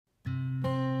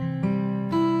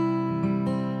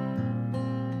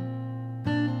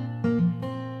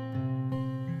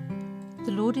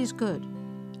The Lord is good,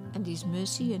 and His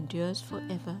mercy endures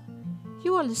forever.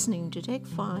 You are listening to Take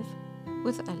 5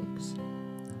 with Alex.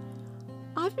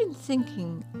 I've been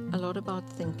thinking a lot about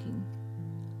thinking.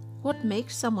 What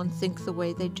makes someone think the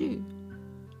way they do?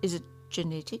 Is it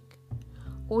genetic?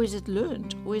 Or is it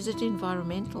learned? Or is it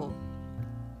environmental?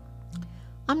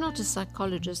 I'm not a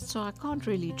psychologist, so I can't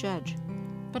really judge,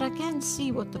 but I can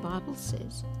see what the Bible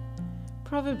says.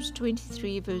 Proverbs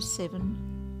 23 verse 7,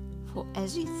 "For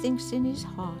as he thinks in his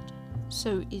heart,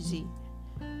 so is he."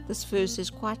 This verse is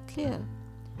quite clear.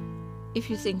 If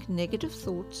you think negative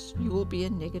thoughts, you will be a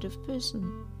negative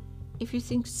person. If you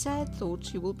think sad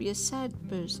thoughts, you will be a sad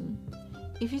person.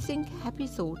 If you think happy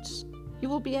thoughts, you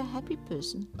will be a happy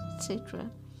person, etc.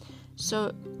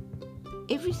 So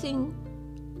everything,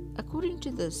 according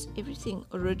to this, everything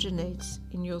originates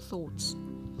in your thoughts.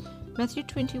 Matthew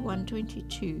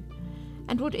 21:22,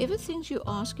 "And whatever things you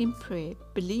ask in prayer,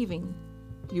 believing,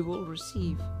 you will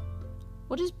receive."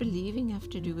 What does believing have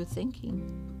to do with thinking?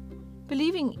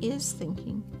 Believing is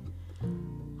thinking.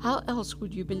 How else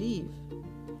would you believe?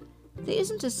 There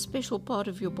isn't a special part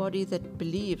of your body that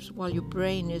believes while your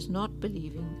brain is not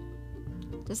believing.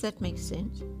 Does that make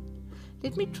sense?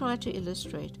 Let me try to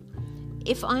illustrate.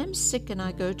 If I am sick and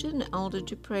I go to an elder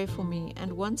to pray for me,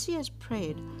 and once he has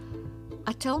prayed,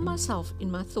 I tell myself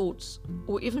in my thoughts,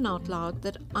 or even out loud,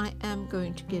 that I am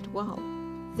going to get well,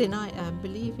 then I am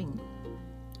believing.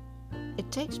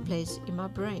 It takes place in my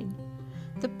brain.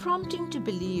 The prompting to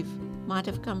believe might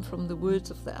have come from the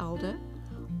words of the elder,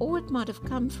 or it might have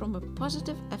come from a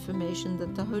positive affirmation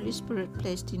that the Holy Spirit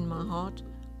placed in my heart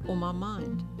or my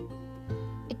mind.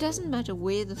 It doesn't matter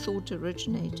where the thought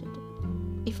originated.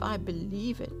 If I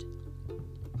believe it,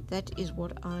 that is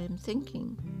what I am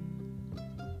thinking.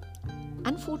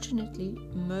 Unfortunately,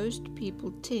 most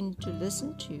people tend to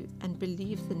listen to and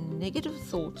believe the negative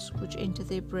thoughts which enter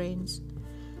their brains.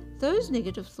 Those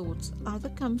negative thoughts either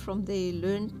come from their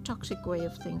learned toxic way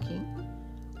of thinking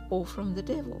or from the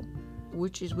devil,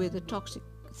 which is where the toxic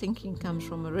thinking comes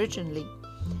from originally.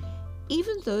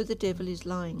 Even though the devil is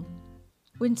lying,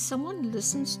 when someone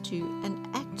listens to and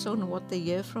acts on what they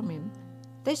hear from him,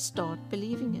 they start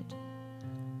believing it.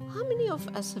 How many of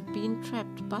us have been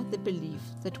trapped by the belief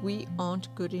that we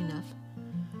aren't good enough?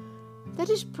 That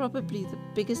is probably the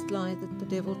biggest lie that the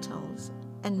devil tells,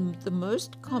 and the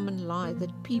most common lie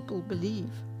that people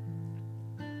believe.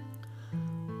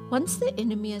 Once the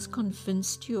enemy has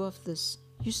convinced you of this,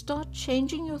 you start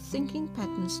changing your thinking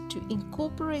patterns to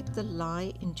incorporate the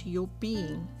lie into your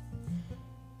being.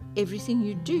 Everything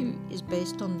you do is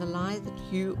based on the lie that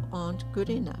you aren't good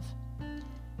enough.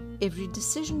 Every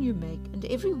decision you make and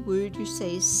every word you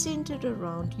say is centered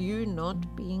around you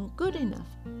not being good enough.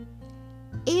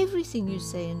 Everything you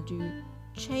say and do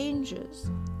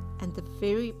changes, and the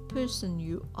very person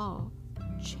you are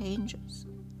changes,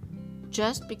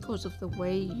 just because of the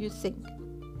way you think.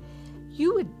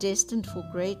 You were destined for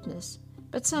greatness,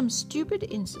 but some stupid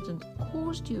incident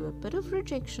caused you a bit of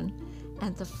rejection,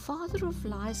 and the father of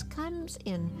lies comes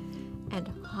in and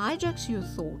hijacks your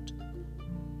thought,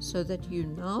 so that you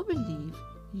now believe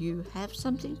you have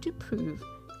something to prove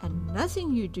and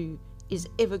nothing you do is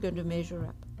ever going to measure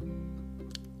up.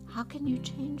 How can you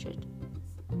change it?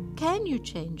 Can you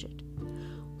change it?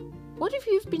 What if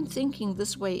you've been thinking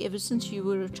this way ever since you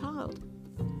were a child?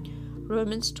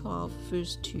 Romans 12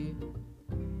 verse 2,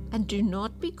 "And do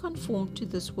not be conformed to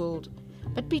this world,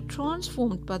 but be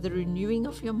transformed by the renewing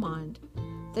of your mind,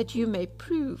 that you may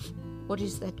prove what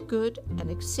is that good and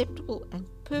acceptable and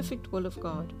perfect will of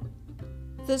God."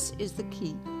 This is the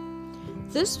key.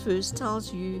 This verse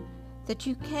tells you that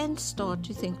you can start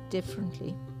to think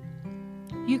differently.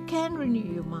 You can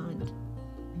renew your mind.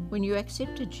 When you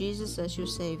accepted Jesus as your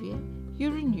Savior,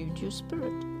 you renewed your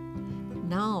spirit.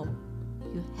 Now,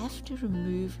 you have to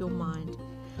remove your mind,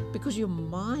 because your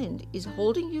mind is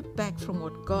holding you back from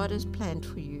what God has planned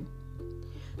for you.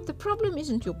 The problem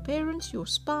isn't your parents, your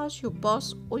spouse, your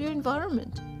boss, or your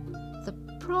environment. The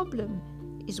problem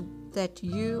is that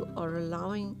you are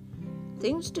allowing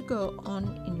things to go on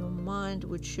in your mind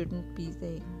which shouldn't be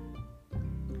there.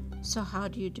 So how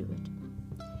do you do it?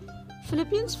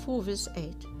 Philippians 4 verse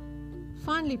 8.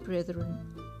 "Finally, brethren,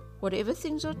 whatever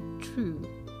things are true,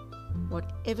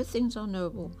 whatever things are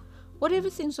noble, whatever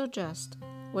things are just,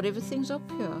 whatever things are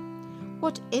pure,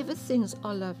 whatever things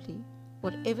are lovely,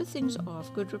 whatever things are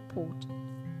of good report,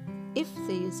 if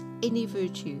there is any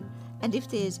virtue, and if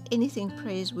there is anything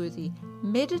praiseworthy,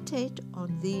 meditate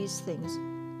on these things."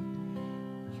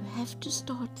 You have to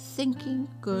start thinking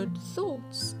good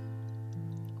thoughts.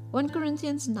 1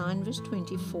 Corinthians 9 verse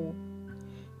 24.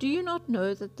 "Do you not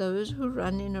know that those who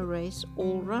run in a race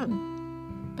all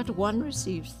run, but one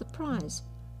receives the prize.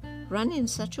 Run in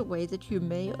such a way that you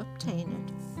may obtain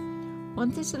it.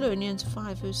 1 Thessalonians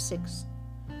 5 verse 6.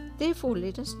 Therefore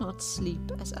let us not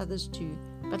sleep as others do,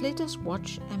 but let us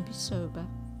watch and be sober.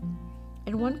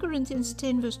 And 1 Corinthians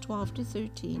 10 verse 12 to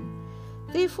 13.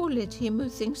 Therefore let him who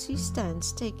thinks he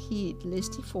stands take heed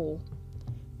lest he fall.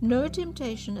 No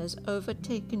temptation has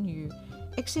overtaken you,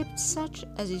 except such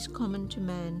as is common to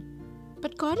man.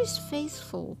 But God is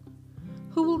faithful,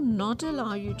 who will not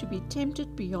allow you to be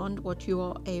tempted beyond what you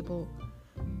are able,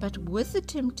 but with the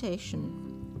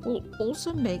temptation will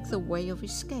also make the way of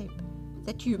escape,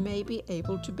 that you may be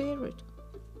able to bear it.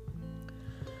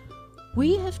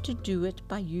 We have to do it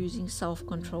by using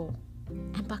self-control,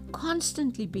 and by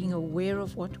constantly being aware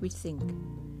of what we think,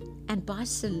 and by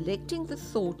selecting the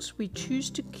thoughts we choose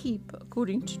to keep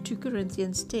according to 2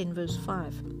 Corinthians 10 verse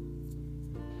 5.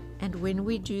 And when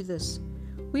we do this,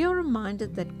 we are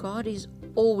reminded that God is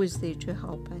always there to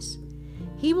help us.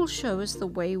 He will show us the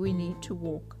way we need to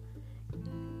walk.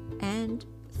 And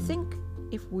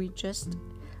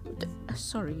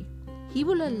He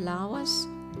will allow us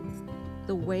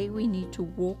the way we need to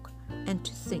walk and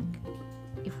to think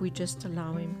if we just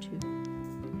allow Him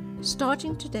to.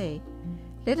 Starting today,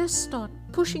 let us start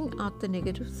pushing out the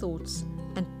negative thoughts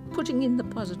and putting in the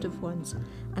positive ones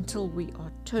until we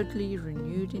are totally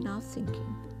renewed in our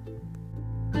thinking.